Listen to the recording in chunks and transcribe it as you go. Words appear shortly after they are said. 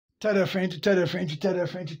Tell a friend to tell a friend to tell a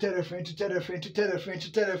friend to tell a friend to tell a friend to tell a friend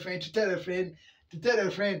to tell a friend to tell a friend to tell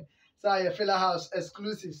a friend. Say a fella house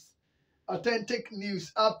exclusives, authentic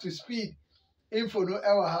news up to speed. Info no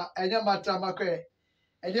ewa enya matra makwe.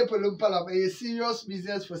 Enye polumpalam a serious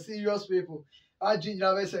business for serious people. Aji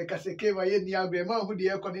nyina say kaseke ma ye ni agbe ma hu de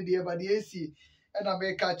ekoni de ba de esi. E na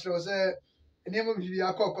me catch us enemo bi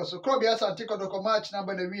akọ so. Kro bia sa take odoko match na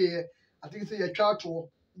ba na wie. I think say ye twa to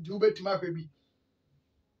do betima hwe bi.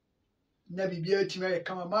 Na bibia tima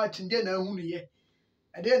kama match nde na hu ne ye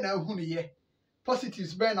na hu ne ye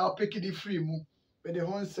positives ben na pick the free mu with the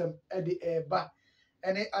honsem e de eba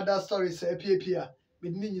any other stories pia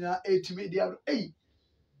with ni nyina etimi dia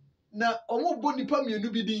na omo bo nipa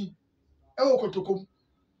mienu bi din e wo kotokom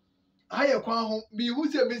haye kwa ho bi hu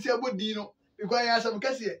se mesi abodi no because ya asam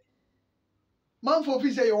kase man for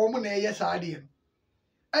fi say yo mo na ye saade no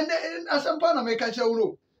and asampa na me ka che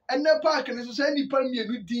wuro and na park ne so say nipa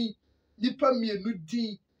mienu din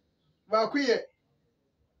Wakuye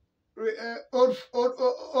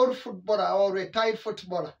old footballer or retired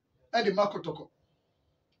footballer at the Makotoko.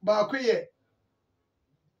 Bakuye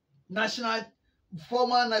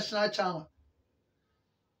former national chairman.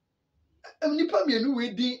 Nipa mienu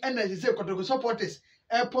we din and as say Kotoko supporters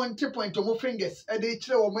point to fingers and they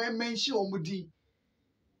tell or mention or mudi.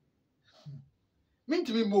 Mean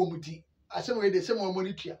to me more mudi. As some way the same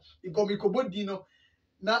money. You go me kobodino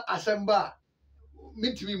na assemble.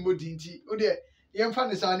 Mean to me modinti. Oh dear, young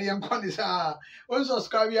fanny and young quantis are. One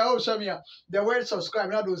subscribe, ya Samia. The word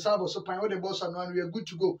subscribe, now do Sabo so pine the boss and one we are good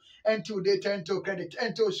to go until they turn to credit.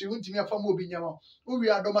 Until she won't me a family binyama. We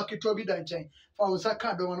are domakito be done chain. For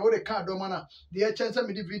Osaka doman or the car domana. The chance of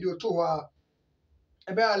me the video to her.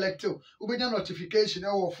 A bear like to. We be notification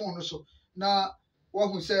our phone so. Now, what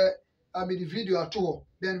who say I made the video at all.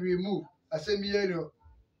 Then we move. I say me.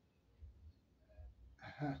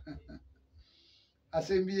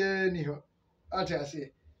 Assemble ni ho ate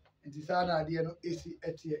ase nti sa na ade no esi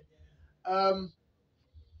etie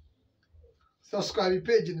subscribe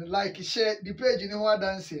page no like share the page ni ho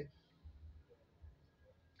dance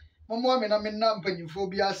momo me na mpanyimfo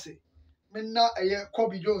bi ase me na eye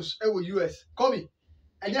Kobe Jones e wo US Kobe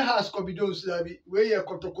enye has Kobe Jones da bi we ye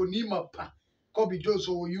kotokoni mapa Kobe Jones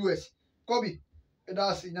wo US Kobe e da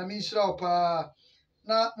ase nyame nhira opa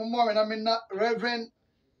na momo me na Reverend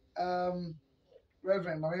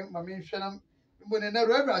Mami Shanam, when a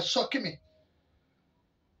Reverend shocking me.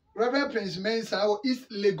 Reverend Prince Mensa or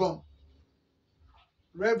East Legon.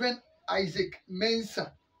 Reverend Isaac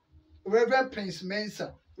Mensa. Reverend Prince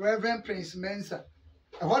Mensa. Reverend Prince Mensa.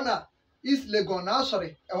 A honor East Legon, now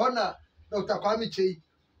sorry. A honor Dr. Kwame Che,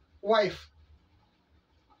 wife.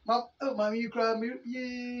 Oh, Mammy, you cry me,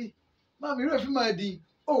 ye. Mammy, you my D.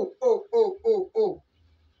 Oh.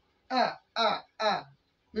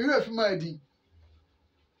 Me refi my D.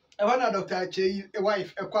 I want Dr. Che, a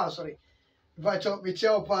wife, a car, sorry. If I talk with you,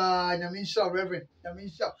 Yamisha, Reverend,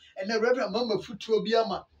 Yamisha, and the Reverend Mama Foot to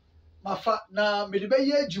Obiama, my fat na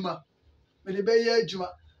Medibay Juma,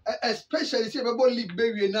 especially say about league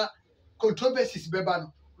baby na controversies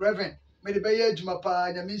bebano, Reverend, Medibay Juma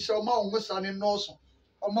pa, Yamisha, Ma, Musan in Norso,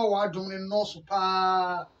 or Ma Wadum in Norso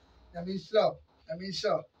pa, Yamisha,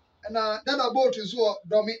 and then about is what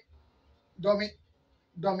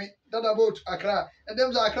Dummy, that about Accra, and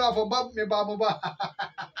them Accra for me Babuba.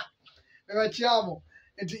 Chiamo,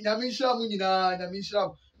 and Yamisha Munina,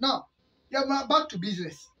 Yamisha. Now, yeah, back to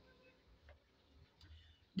business.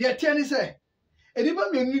 The attorney say, and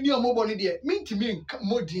even me new mobile idea, mean to me,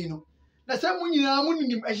 Modino. Now, some Munina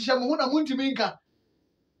Munim, and Shamuna Muntiminka.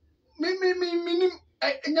 Minim,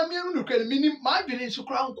 and Yamian credit, meaning my village to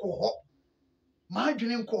crown cohort. My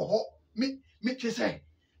dream cohort, me say.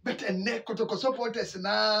 But a neck kotoko supporters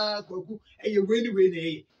na kwaku eye anyway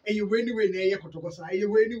na eye kotoko sa eye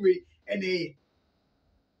anyway ene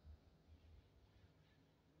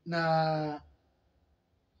na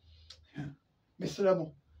Mr.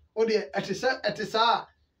 Mo o de etisa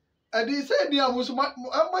ade say dia muso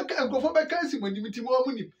amaka enkofo be kan si manimiti mo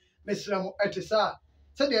amuni Mr. Mo etisa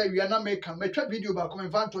say dia wi na make metwa video ba come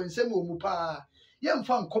fanto nsem o mu pa ye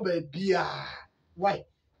mfa nkoba bia why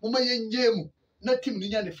mama ye njemu na team ni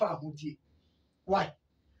nya ne fa ahodie why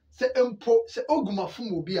se empo se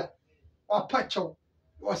ogumafum obi a wapacho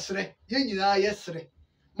osre ye nyina yesre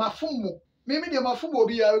mafum mo me de mafum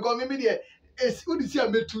obi a because me de esi udisi a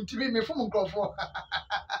metu ti me fum nkrofo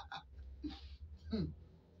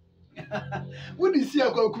udisi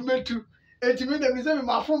a kwa kumetu enti me de me se me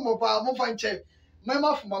mafum mo pa mo fa nche me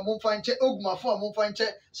mafum mo fa nche ogumafum mo fa nche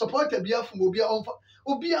support bia afum obi a onfa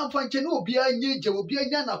obi a mfa nche na obi a nye je obi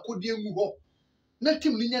anya na kodie mu ho na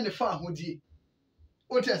team ni nya ne fa ahodie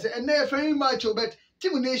What I say, and they very much, but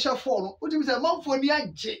Tim Nation phone. What you say, Mom for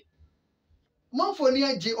the J. Mom for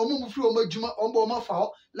the J, or Mum through Majuma, or Bomafa,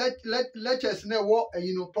 let us know what,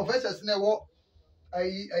 professors know what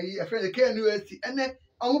a friend of KNUST, and then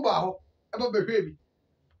Amubaho about the baby.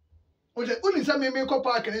 What I only some make a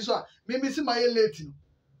park and so, maybe see my late.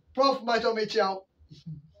 Prof. Macho Michel.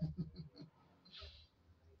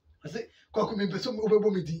 I say, Cockumi Pesum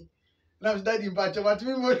Ubomiti. Now, Daddy Bacho, what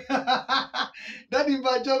me money. Daddy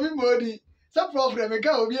Bacho, me money. Some prof.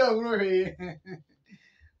 Remeka will be a hurry.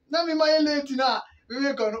 Now, me my late now. We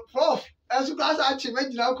make on prof. As you guys actually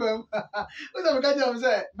mentioned, how come? What have I got to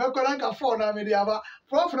say? Macoranka phone, I mean,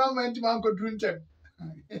 prof. Now went to Uncle Drunton.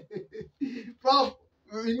 Prof.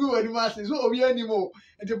 We knew what the masters will be anymore.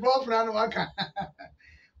 And the prof. Ranamaka.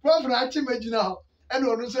 Prof. Actually mentioned now. And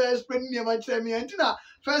one who says, spending near my semi antenna.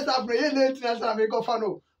 First after a year later, I make a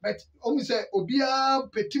funnel. But only say, Obia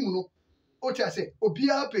Petimuno. What I say,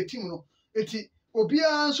 Obia Petimuno. Eti,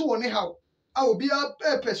 Obia so anyhow. I will be a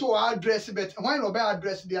person address, but why not by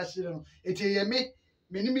address the accident? Eti, me,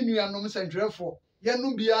 many unknowns and dreadful.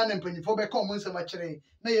 Yanu be an empany for the commons of a train.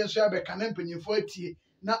 Nay, and so I can empany for a tea.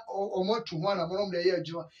 Not or more to one among the year.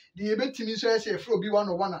 The betting is a fro be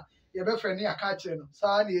 101. Your best friend near catching.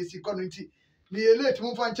 Sadi is economy. The late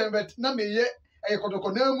Mumfan but na me ye a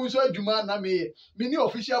Kotokona Musa Juma na me many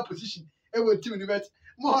official position. It will tell me but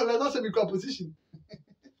more or less also become position.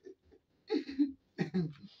 It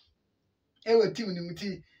will tell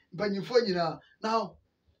me but you phone now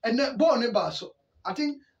and that born a basso. I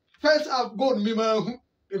think first I've gone me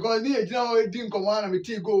because near now didn't come on with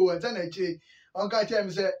tea go and then I say Uncle Tim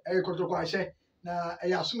said a Kotokashe na a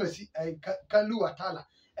Yasumasi a Kalu Atala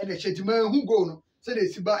and a Chetman who go no. So they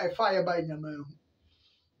see by a fire by your man.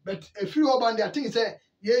 But a few of the things say,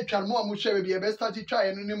 ye can more mushe be a best start to try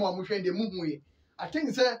and any more mushe in the moon way. I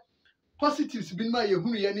think say positives been my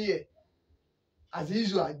year as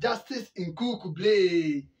usual. Justice in Kuku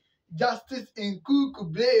Blay. Justice in Kuku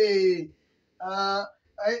Blay.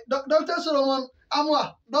 Dr. Solomon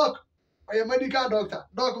Amwa, Doc, a medical doctor,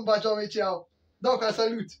 Doc Mpacho Michel, Doc, I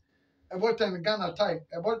salute. About 10 Ghana time,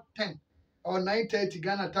 about 10. Or 9:30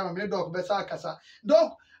 Ghana time, I dog Bessa Casa.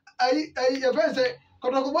 Dog, I say,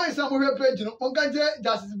 Kotokobo is somewhere page, Monkaje,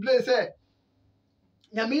 Justice Blay say,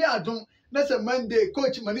 Yamia don't, that's a Monday,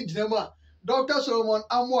 coach Manijama, Dr. Solomon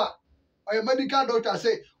Amwa, or a medical doctor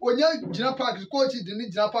say, when you're Gina Park, coach, the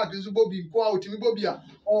Nija Park is Bobby, go out to Bobia,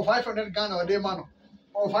 or 500 Ghana or day man,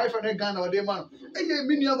 or 500 Ghana or day man. And ye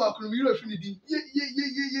mini of our community,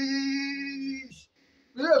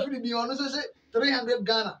 we are free be honest, say 300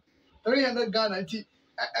 Ghana. 300 Ghana,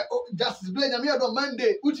 Justice Blay, I'm here on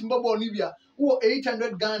Monday, Utim Bobo Libya, who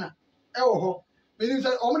 800 Ghana. Oh, meaning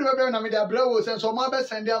that only the baby of blows and so my best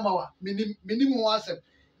send them our minimum was it.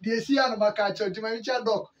 The Asian Macacho, to my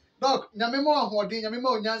dog. Dog, Yamimo, what did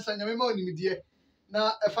Yamimo, Yansan, Yamimo, dear.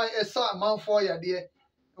 Now, if I saw a man for you, dear,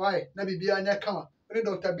 why, Nabi Biana Kama,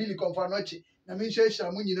 Dr. Billy Confanochi,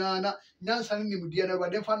 Namisha Munina, Yansan, dear,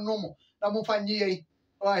 but then for normal. Namufani.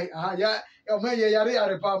 Why, yeah, your man,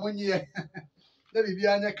 yare, Pamuni. Let me be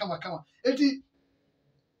anya come. Eti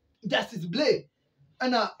Justice Blay.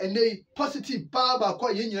 And they positive power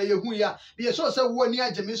quite yin who ya. The so say 1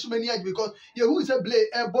 year, Jimmy, so many years because you who say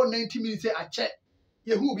Blay airborne 90 minutes a check.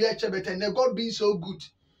 You who be a check better and God being so good.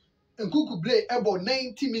 And Kuku Blay airborne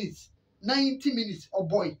 90 minutes. 90 minutes, oh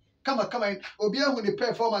boy. Come on. Obia when the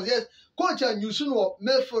performance, yes. Coach and you soon or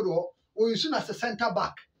Melford or you soon as a centre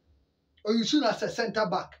back. Or you soon as a centre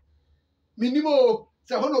back. Minimo,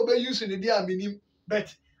 say, how be using the dear minim,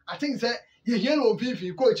 but I think that you hear no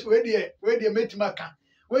beefy coach where they met Maka,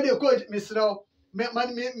 where they coach Mr.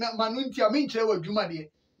 Manuntia, Mincher or Juma,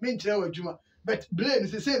 Mincher or Juma, but blame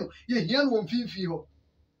is the same. You hear no beefy.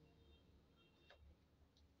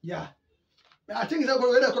 Yeah, I think that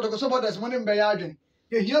we're going to talk about this morning by arguing.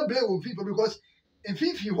 You hear blame on people because in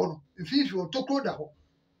Fifi, to close the hole,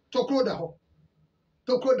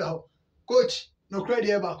 coach, no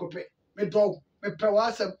credit about copy. Me dog, me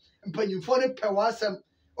pewasem, mpanyimfo ne pewasem,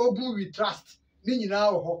 ogun we trust, ni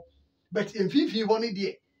nyina wo ho. But in fifi woni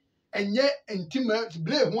de, enye intima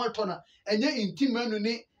Blay ho atona, enye intima no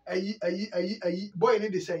ne ayi boy ne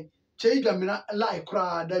de say, chei gamina lie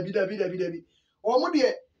kra dabi. Omo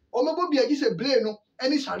de, omo bo bia gi se Blay no,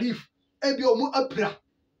 eni Sharif, e bi omo apra.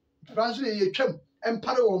 Franso ye twam,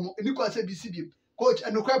 empare omo, eni kwa se bisi coach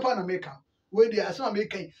eno kwa pa na meka. We dey asema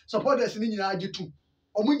meka, supporters ni nyina agitu.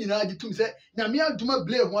 Omunyina agitum say nyame aduma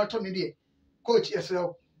Blay ho ato ne de coach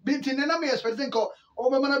yesrew binti ne na me expecting ko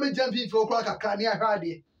obema na be jam fifi okra kakra ne ahwa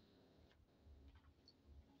de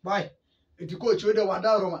bye eti coach we de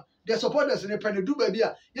wada roma the supporters ne pen do baby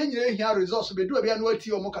a ye nyina hia results be do baby no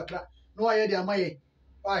ati o mo kakra no aye de amaye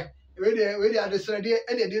why we dey adesrede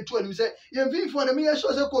e dey to anim say ye mfifo na me ye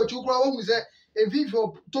sure say coach ukura wo hu say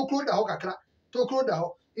mfifo tokro da ho kakra tokro da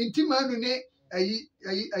ho intima nu ne ayi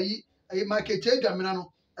market adwamena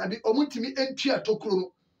no abi omuntimi entua tokro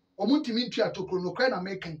no omuntimi ntua tokro no kra na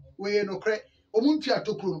mekan we no kra omuntua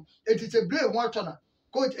tokro no it is a Blay ho atona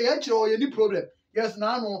coach e ya kire o ye ni problem yes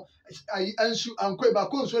na no ayi ansu anko ba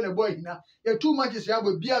ko nso na boy hina ye too much is ya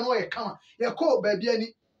bo bia no ye kama ye ko ba bia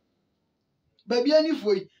ni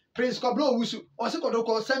foi Prince Koblo wusu o se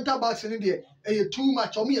kodoko center backs ni de e too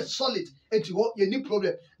much o me ye solid eti ho ye ni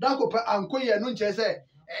problem da ko pa anko ye no nche se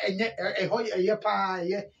enye ho ye pa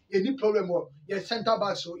ye ni problem o ye center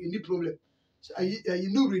backs so ye ni problem ayi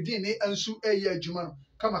no redeem ni ansu ye adwuma no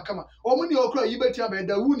kama o mu ni okura yi beti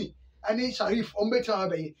abeda wuni ani Sharif o beti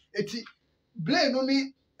abeye eti Blay no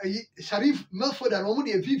ni Sharif Melford and omu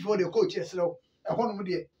de vivo de coach yesrew e ho no mu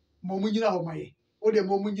de mo mu nyina ho maye o de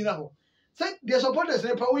mo mu nyina ho say the supporters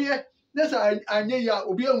ne pa wo ye nesa anye ya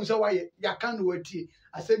obi ehun se waye ya kan no watie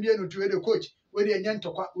asebie no tuwe de coach we de nya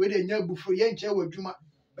ntokwa we de nya bufuro ye nche wadwuma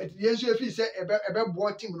but ye nso efi se ebe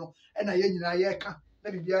bo team no e na ye nyina ye ka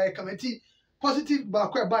na bibia ye ka mati positive ba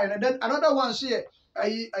kwa ba and then another one so ye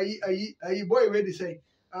ayi boy we dey say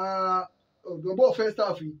the ball first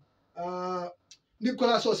half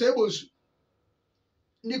Nicolas Osei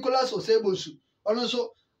Bonsu ono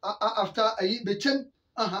so after ayi bechem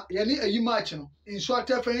yani ayi match no in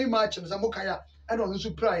short after match no samokaya e no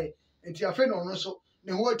so pray enti afa no no so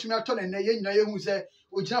ne ho atumi ato ne ye nyina ye hu se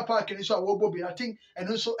ogina park ni so a wo bobi I think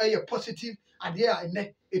eno so e positive ade a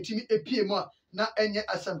ene etimi epie mu a na enye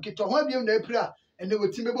asam kito ho abiem na epira ene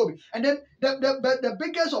wetimi bobi and then the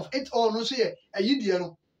biggest of it all no so ye ayi die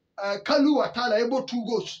no Kalo Watala able 2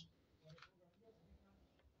 goals.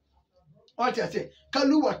 What I say,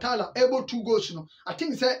 Kalo Watala able 2 goals. No, I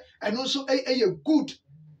think say and also a good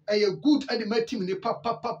at the my team in the pa.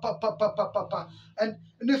 And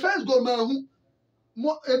the first goal man who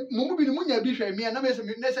mo bi munya bi hwe me na me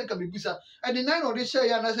say can be busa and the 9 of the share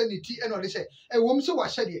ya na say ni ti and of the say e wo so wa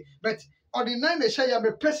share de but on the 9 the share ya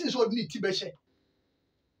be person so ni ti be share.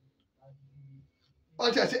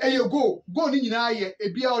 What I say a go ni nyina aye e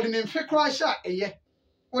bia o de ne mfe kra sha eye.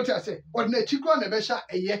 What I say o de na chi kra na be sha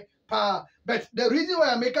eye pa but the reason why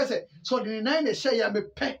I make us say so the 9 the share ya me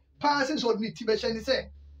pe pa since o ni ti be share ni say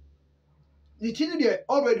ni ti ni de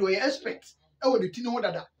already we expect e wo de ti no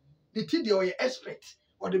dada ni ti de we expect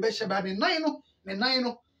o de be share ba the 9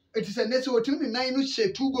 no it is a next o ti ni 9 no share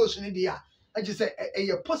 2 goals ni dia I just say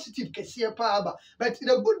a positive kese pa ba but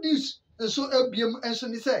the good news so ebiem enso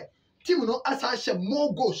ni say team no as I share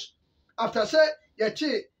more goals after say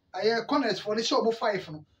yachi corners for the show 5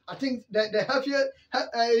 no I think the heavier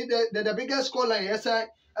the biggest score line yes I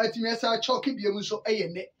team yes I chalky biem so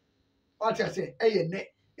ne what I say ne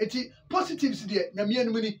eti positives there na me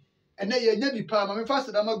anu ni ene ye nya bi pa ma me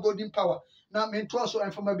fast da ma golden power na me to so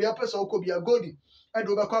informa bia pesa okobia golden e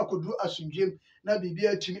do be kwa akoduru asundwem na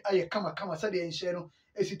bibia atumi aye kama sa de enhye no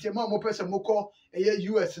esitema mo pesa mokọ eye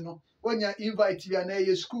US no wonya invite bia na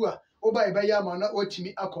eye school a oba be ya ma na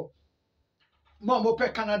watumi akọ mo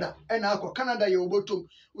pe Canada e na akọ Canada ye obotom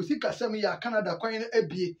usika sem ya Canada kwan na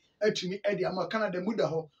abie atumi e de ama Canada muda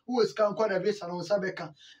ho wo sika nkọ da visa no sa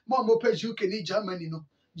beka mo pe UK ni Germany no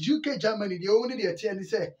UK Germany the only the tie ni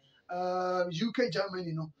say UK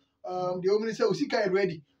Germany no the only say usika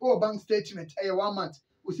ready o bank statement 1 month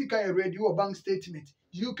usika ready o bank statement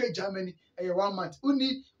UK Germany 1 month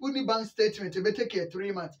uni bank statement be take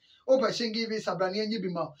 3 months o ba shingi visa brane anyi bi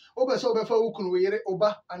ma o ba so be fa wukunu we yere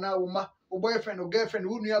oba ana wo ma o boyfriend o girlfriend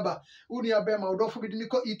unu aba ma odofo bi ni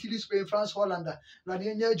ko Italy Spain France Holland brane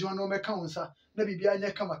anyi adwo no me ka wonsa na bibia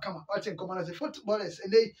anya kama watching come as a footballers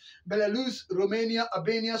and they Belarus Romania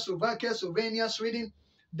Albania Slovakia Slovenia Sweden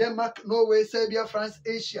Denmark Norway Serbia France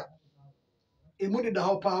Asia emudi da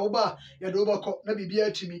hopa oba ya do bako na bibia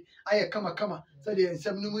atumi aye kama say the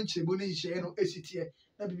ensem no munchebo no nhye no esitie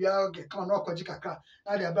na bibia oge kama no akoji kakra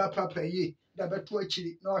na de aba prapra yi da beto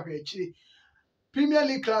akiri na ohwe akiri Premier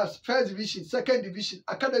League class first division second division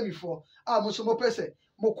academy for muso mo pese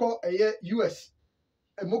mokọ eye US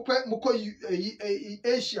mokọ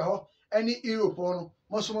Asia ho any Europe no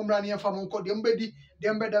moso mo mra ne yemfa mo nkọ de mbedi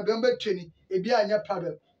de mbeda be mbetweni ebi anya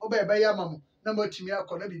problem oba ebe ya mamo na matumi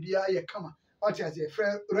akọ na bibia aye kama what is your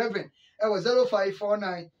friend Reverend? It was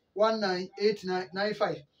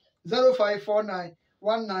 0549198995.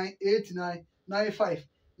 0549198995.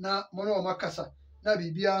 Na mono makasa. Na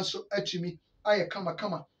bibia so atumi aye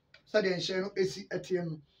kama. Sade enhye no esi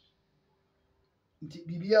atiem. Nti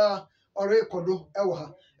bibia ore kodo ewo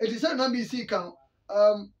ha. It is na BC kan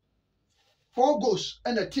 4 goals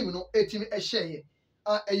and a team no a team a share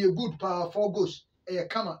a good power 4 goals a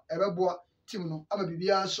kama a beboa team no ama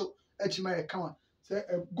bibia so a team a kama say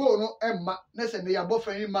a goal no emma na say na yabo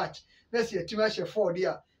for any match na say a team a share 4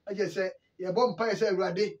 dia I just say ya bom pa say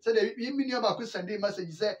awurade say the mini ba ko send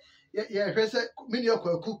message say ya hwe say mini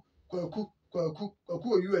kwaku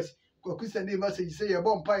US kwaku send message say ya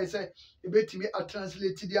bom pa say e betimi a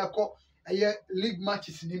translate dia akọ aye league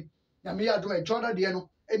matches nim na me ya do e Jordan de no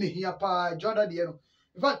ene hia pa Jordan de no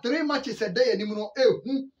in fact 3 matches a day anim no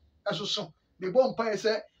ehu asoso me bom pa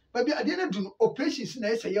say ba bi ade na do no operations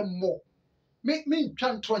na say ye more me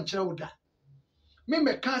ntwa ntro nkyerɛ wo da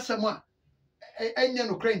me ka asɛm a enya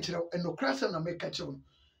no kra nkyerɛ wo no kra asɛm na me ka kyerɛ wo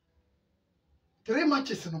 3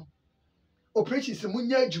 matches no operations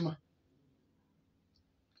munya adwuma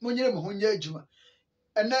munyere mo ho nya adwuma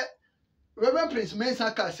ene Reverend Prince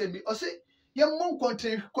Mensa ka say me o say ye mon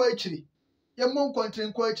country kwa achiri ye mon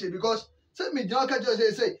country kwa achiri because say me jana ka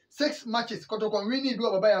just say 6 matches kotokon we need do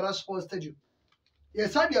baba yara sports stadium ye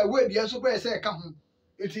said dia way dia so kwa say ka ho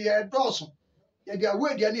enti ye dɔɔso ye dia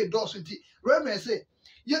way dia na dɔɔso enti Reverend say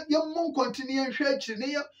ye mon country ye hwe achiri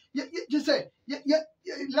ne ye say ye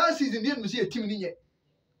last season dia no say team ni nye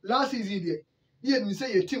last season dia ye no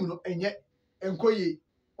say ye team no enye enkoye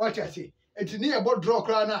what I say enti ne ye bo draw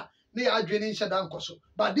kra na ne ya adwene nhyɛ da nkoso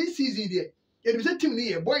but this season there ye be say team ni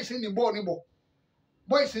ye boys ni ball ni ball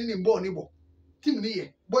boys ni ball ni ball team ni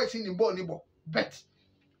ye boys ni ball ni ball bet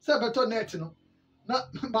say beto net no na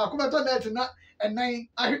ba ko beto net na enan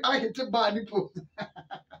I hit bar ni po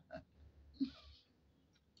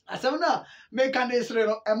asem na me kan desre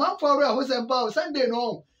no e man for ho sem ba Sunday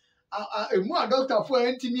no emu a doctor for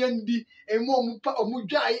antimi andi emu omu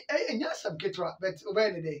dwai enya asem ketra but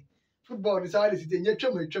obey ni day football decided to nye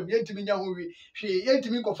twam yentimi nya ho wi hwe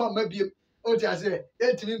yentimi kofa mabiem o ti ase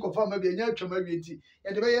yentimi kofa mabiem nya twam awi enti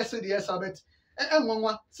ye de be yes de yes abet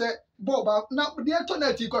enwanwa se ball ba na de to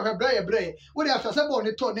net ko hwe breye wo de afia se ball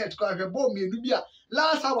ne to net ko hwe ball mienu bi a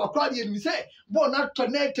last hour crowd ye mi say ball na to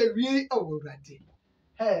net awie awurade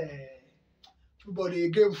hey football dey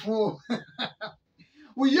game fu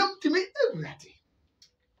wo yentimi awurade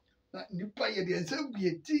na nipa ye de ense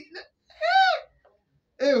bieti na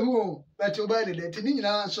ehu but obey the day ni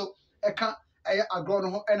nyina so eka eye agro no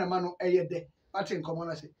ho enema no eye de matin komo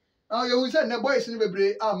na se now you say na boys ni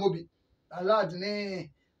bebre amobi alad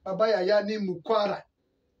ni baba ya ni mukwara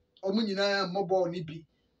omu nyina mobo ni bi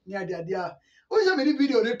ni ade a o say me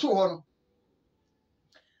video ni to ho no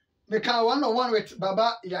me ka one on one with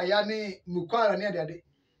baba ya ni mukwara ni ade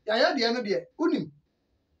ya de no de unim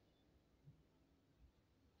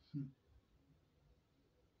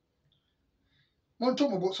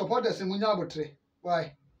Montomo supporters munya abotre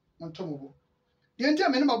why Montomo the entire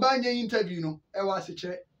me ma nya interview no e wa se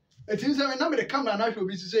kire etin se me na me the camera na hwe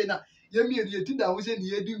obi say na ye me ye tinda wo se ni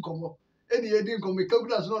ye di nkomo e ni ye di nkomo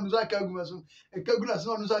kaguna so no so aka aguma so e kaguna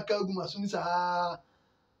so no so aka aguma so sa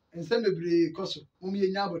ense mebre koso mo me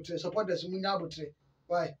nya abotre supporters munya abotre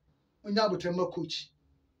why munya abotre ma coach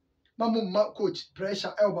ma coach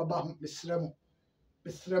pressure e baba ho mesremo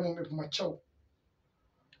me ma chaw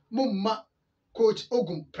mumma coach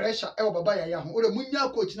ogum pressure e baba ya ho o de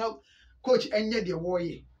munya coach na coach enye de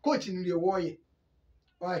woye coach ni de woye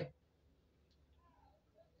why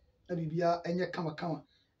na bibia enye kama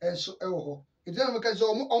enso e wo ho e dey make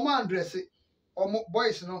so omo address omo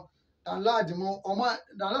boys no dan lad mo omo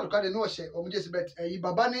dan lad ka de no hye omo just bet e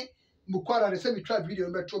baba ne mukwara de se mi try video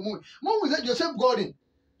no betro mo say Joseph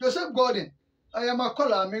Gordon I am a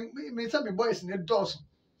caller me say me boys ne dos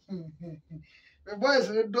me boys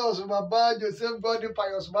ne dos baba Joseph Gordon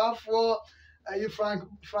Pius Bafo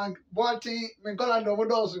Frank Boateng me caller no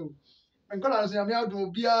dos me caller so me adu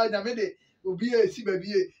obia nyame de obi esi ba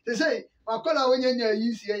bie they say makola wonyanya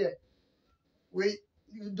yi sie ye we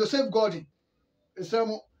Joseph Gordon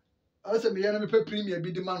esamo ase me yana me pe premier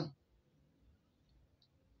bi di man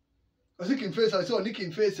osikin face ase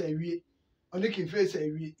onikin face awie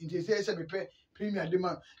nti say me pe premier di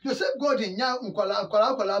man Joseph Gordon nya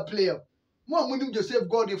nkwala player mo amunim Joseph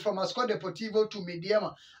Gordon from Ascot Deportivo to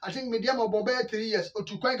Mediama I think Mediama bobe 3 years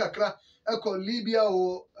otukwan kakra eko Libya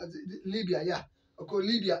o Libya yeah eko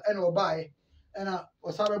Libya ena obae ena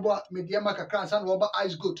osabebo Mediama kakra san oba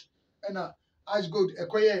Ice Gold ena Ice Gold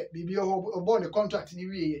ekoye bibi obo ne contract ni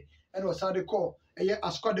wiye ena osade call eye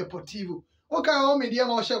Ascot Deportivo okay o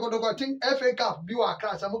Mediama o sheko do think FA Cup bi wa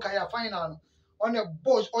akra samuka ya final no on a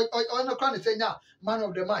boss on a crown say man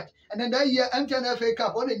of the match and then that year MTN FA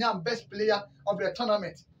Cup on the best player of the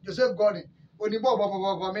tournament Joseph Gordon oni bo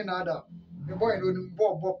me nada the boy no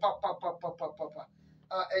bo pa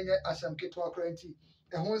enye asem keto akranti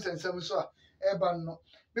e ho nsensem so Eba no.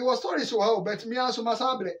 Me was sorry so how, but me also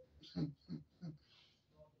masabre.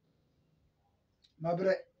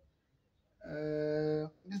 Mabre.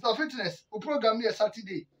 Mr. Fitness, o program here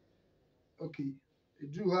Saturday. Okay.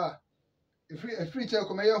 Do her. If free tell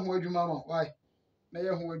come here ho adwuma ma. Why? Na ye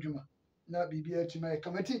ho adwuma. Na bibia tima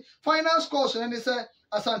committee. Final scores and they say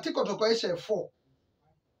Asante Kotoko share 4.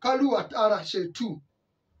 Kalo at Ara share 2.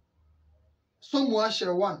 Somua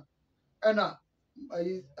share 1. Ena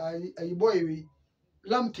I boy we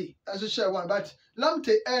Lamte as share 1, but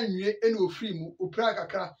Lamte enye eno free mu opra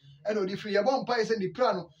kakra eno di free yabon pa ese di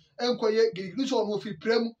pra no enkoye gigluso no free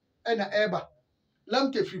prem ena eba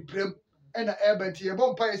Lamte free prem ena eba nti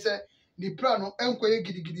yabon pa ese di pra no enkoye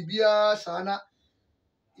gidigidi bia sana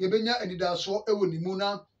yebenya anidaso ewo nimu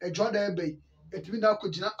na edwoda eba yi etimi da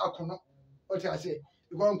akogina akono what I say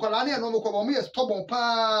because nkwala na no mokọ mo ye stubborn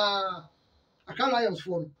pa akala lions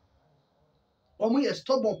for no omo ye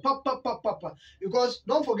stubborn papa because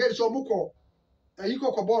don't forget so mukọ you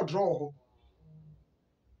go ball draw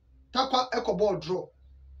takwa eco ball draw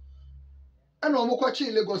and omo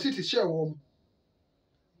kwachi Lagos City share wom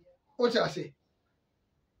what I say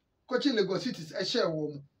kwachi Lagos City e share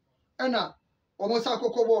wom na omo sa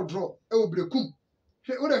akoko ball draw e obrekum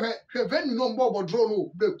hwe venue no ball draw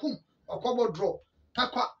no brekum akobo draw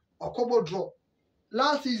takwa akobo draw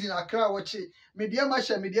last season Accra wachi mediama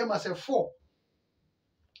share mediama say 4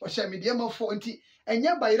 o share mediama 4 nti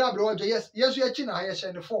enye bayira abre wajo yes yesu echi na ha ye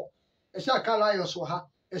share ne 4 e share Kalo Lions wo ha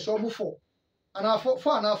e so omo 4 and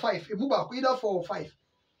 4 and 5 e move back either 4 or 5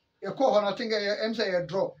 you call on I think em say a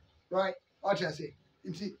draw right what I say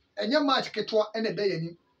nti enye match ketwa ene da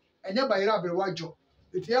yani enye bayira abre wajo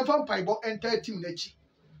nti yem fam paibo enter team na chi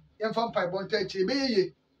yem fam paibo enter chi be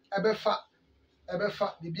yeye ebefa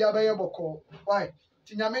bibia be ye boko why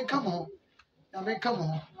ti nyame nka mo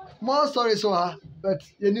more stories so ha but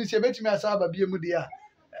you need to bet me asaba bia mu dia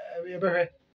ye behwe